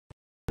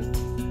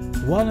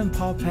Wall and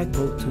Paul Pack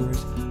boat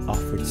tours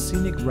offered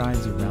scenic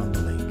rides around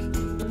the lake.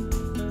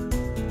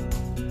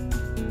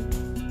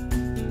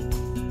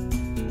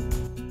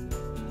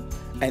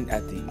 And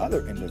at the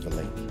other end of the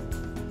lake,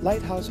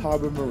 Lighthouse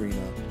Harbor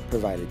Marina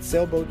provided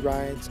sailboat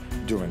rides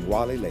during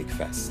Wally Lake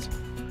Fest.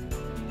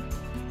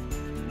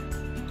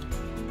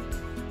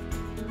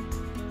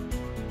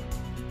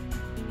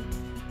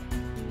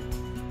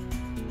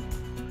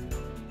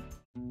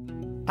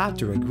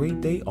 After a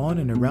great day on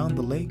and around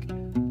the lake,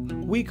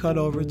 we cut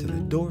over to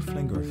the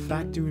Dorflinger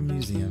Factory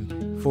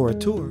Museum for a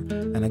tour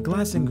and a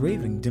glass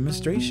engraving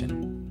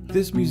demonstration.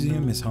 This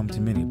museum is home to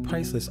many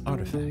priceless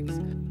artifacts,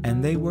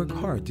 and they work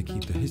hard to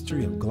keep the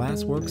history of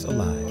glassworks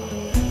alive.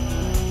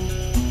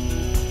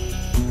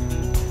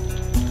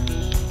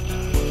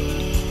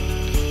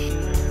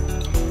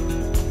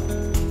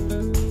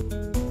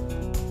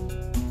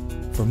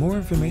 For more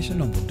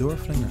information on the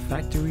Dorflinger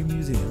Factory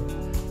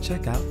Museum,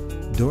 check out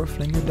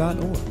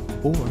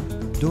dorflinger.org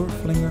or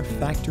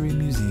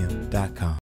dorflingerfactorymuseum.com.